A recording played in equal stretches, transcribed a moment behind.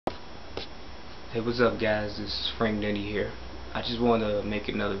Hey, what's up guys, this is Frank Nitty here. I just wanted to make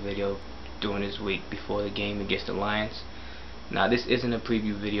another video during this week before the game against the Lions. Now this isn't a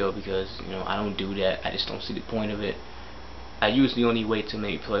preview video because, I don't do that. I just don't see the point of it. I usually only wait till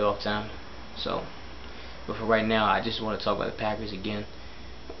maybe playoff time. But for right now, I just want to talk about the Packers again.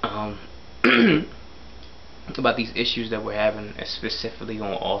 About these issues that we're having, specifically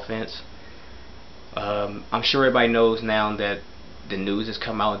on offense. I'm sure everybody knows now that the news has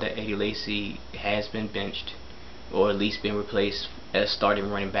come out that Eddie Lacy has been benched, or at least been replaced as starting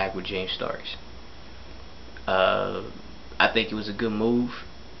running back with James Starks. I think it was a good move.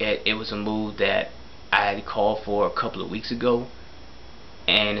 It was a move that I had called for a couple of weeks ago,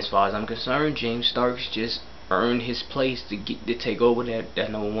 and as far as I'm concerned, James Starks just earned his place to take over that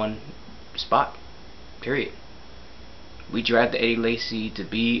 #1 spot. Period. We drafted Eddie Lacy to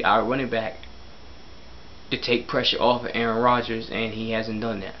be our running back, to take pressure off of Aaron Rodgers, and he hasn't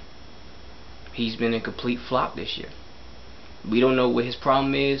done that. He's been a complete flop this year. We don't know what his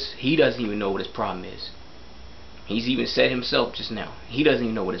problem is. He doesn't even know what his problem is. He's even said himself just now, he doesn't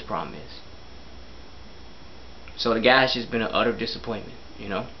even know what his problem is. So the guy's just been an utter disappointment,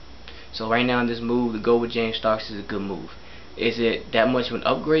 So right now, this move to go with James Starks is a good move. Is it that much of an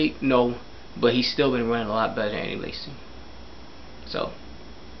upgrade? No, but he's still been running a lot better than Eddie Lacy. So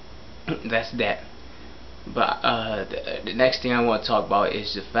that's that. But the next thing I want to talk about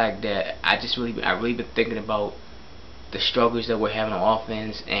is the fact that I really been thinking about the struggles that we're having on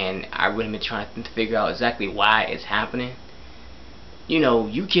offense, and I really been trying to figure out exactly why it's happening.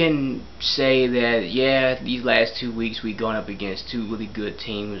 You can say that, yeah, these last 2 weeks we gone up against two really good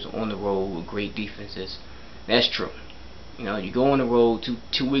teams on the road with great defenses. That's true. You go on the road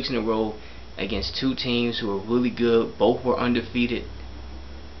two weeks in a row against two teams who are really good, both were undefeated,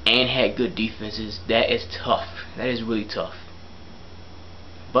 and had good defenses. That is tough. That is really tough.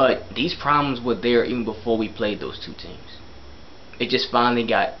 But these problems were there even before we played those two teams. It just finally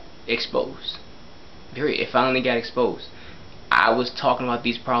got exposed. Period. It finally got exposed. I was talking about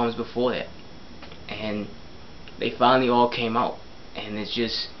these problems before that, and they finally all came out. And it's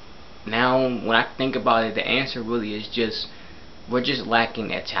just, now when I think about it, the answer really is just, we're just lacking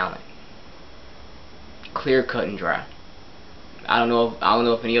that talent. Clear cut and dry. I don't know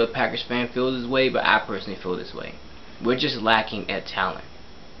if any other Packers fan feels this way, but I personally feel this way. We're just lacking at talent.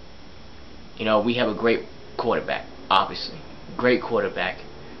 We have a great quarterback, obviously. Great quarterback.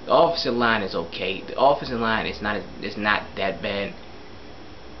 The offensive line is okay. The offensive line is not that bad.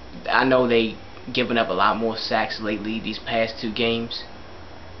 I know they given up a lot more sacks lately these past 2 games,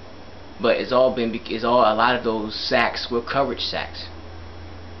 but a lot of those sacks were coverage sacks,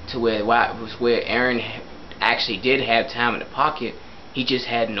 to where Aaron actually did have time in the pocket. He just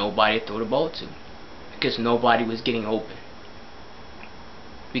had nobody to throw the ball to, because nobody was getting open,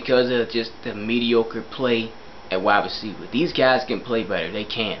 because of just the mediocre play at wide receiver. These guys can play better, they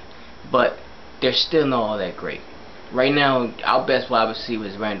can, but they're still not all that great. Right now, our best wide receiver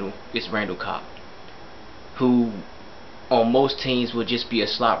is Randall Cobb, who on most teams would just be a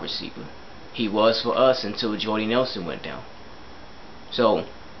slot receiver. He was for us until Jordy Nelson went down. So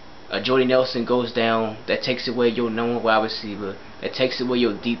Jordy Nelson goes down, that takes away your number wide receiver, that takes away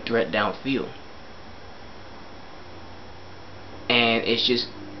your deep threat downfield, and it's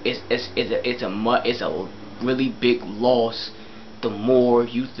a really big loss the more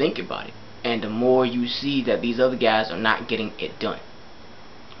you think about it, and the more you see that these other guys are not getting it done.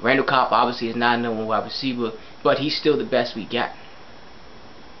 Randall Cobb obviously is not a number 1 wide receiver, but he's still the best we got.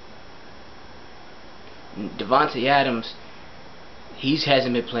 Davante Adams, he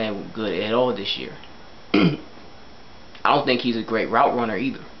hasn't been playing good at all this year. I don't think he's a great route runner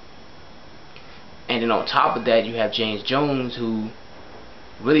either. And then on top of that, you have James Jones, who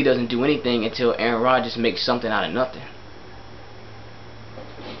really doesn't do anything until Aaron Rodgers makes something out of nothing.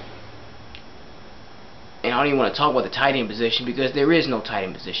 And I don't even want to talk about the tight end position, because there is no tight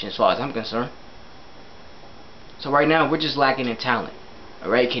end position as far as I'm concerned. So right now, we're just lacking in talent.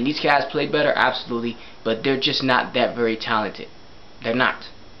 Alright, can these guys play better? Absolutely. But they're just not that very talented. They're not.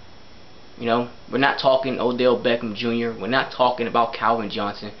 We're not talking Odell Beckham Jr. We're not talking about Calvin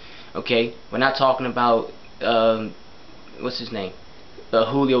Johnson. Okay? We're not talking about, what's his name?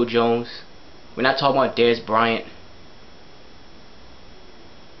 Julio Jones. We're not talking about Dez Bryant.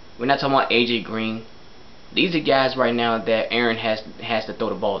 We're not talking about AJ Green. These are guys right now that Aaron has to throw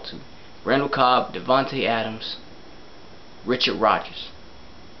the ball to. Randall Cobb, Davante Adams, Richard Rodgers,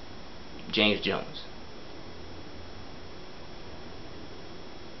 James Jones.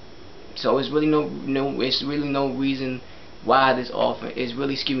 So it's really no reason why this offense is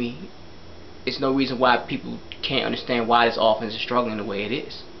really, it's no reason why people can't understand why this offense is struggling the way it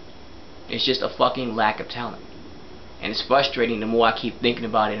is. It's just a fucking lack of talent. And it's frustrating the more I keep thinking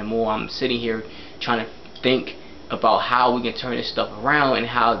about it, the more I'm sitting here trying to think about how we can turn this stuff around and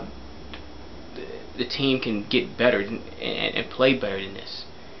how the team can get better and play better than this.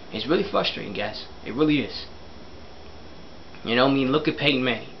 It's really frustrating, guys. It really is. You know, I mean, look at Peyton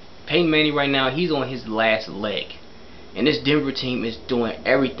Manning. Peyton Manning right now, he's on his last leg. And this Denver team is doing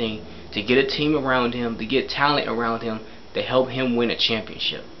everything to get a team around him, to get talent around him, to help him win a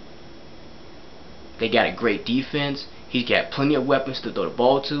championship. They got a great defense. He's got plenty of weapons to throw the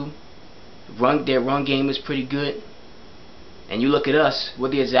ball to. Their run game is pretty good. And you look at us, we're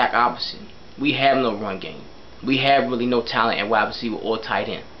the exact opposite. We have no run game. We have really no talent at wide receiver or tight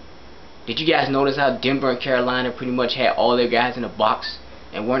end. Did you guys notice how Denver and Carolina pretty much had all their guys in the box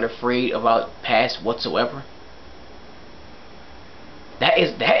and weren't afraid about pass whatsoever? That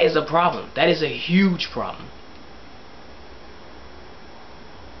is a problem. That is a huge problem.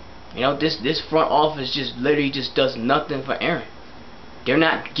 You know, this front office just literally just does nothing for Aaron. They're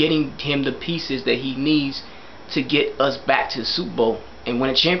not getting him the pieces that he needs to get us back to the Super Bowl and win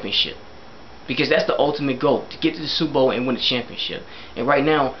a championship. Because that's the ultimate goal, to get to the Super Bowl and win a championship. And right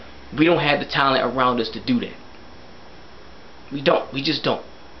now, we don't have the talent around us to do that. We don't. We just don't.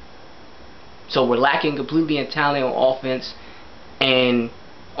 So we're lacking completely in talent on offense, and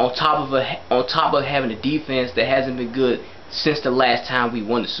on top of having a defense that hasn't been good since the last time we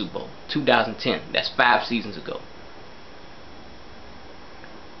won the Super Bowl, 2010. That's 5 seasons ago.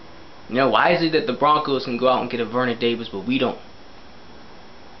 You know, why is it that the Broncos can go out and get a Vernon Davis, but we don't?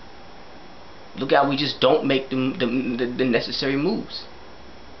 Look how we just don't make the necessary moves.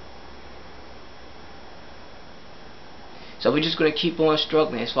 So we're just gonna keep on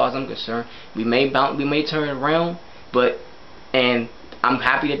struggling, as far as I'm concerned. We may turn it around, and I'm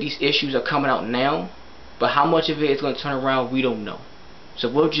happy that these issues are coming out now. But how much of it is gonna turn around, we don't know. So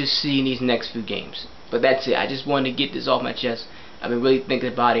we'll just see in these next few games. But that's it. I just wanted to get this off my chest. I've been really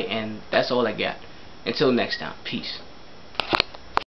thinking about it, and that's all I got. Until next time, peace.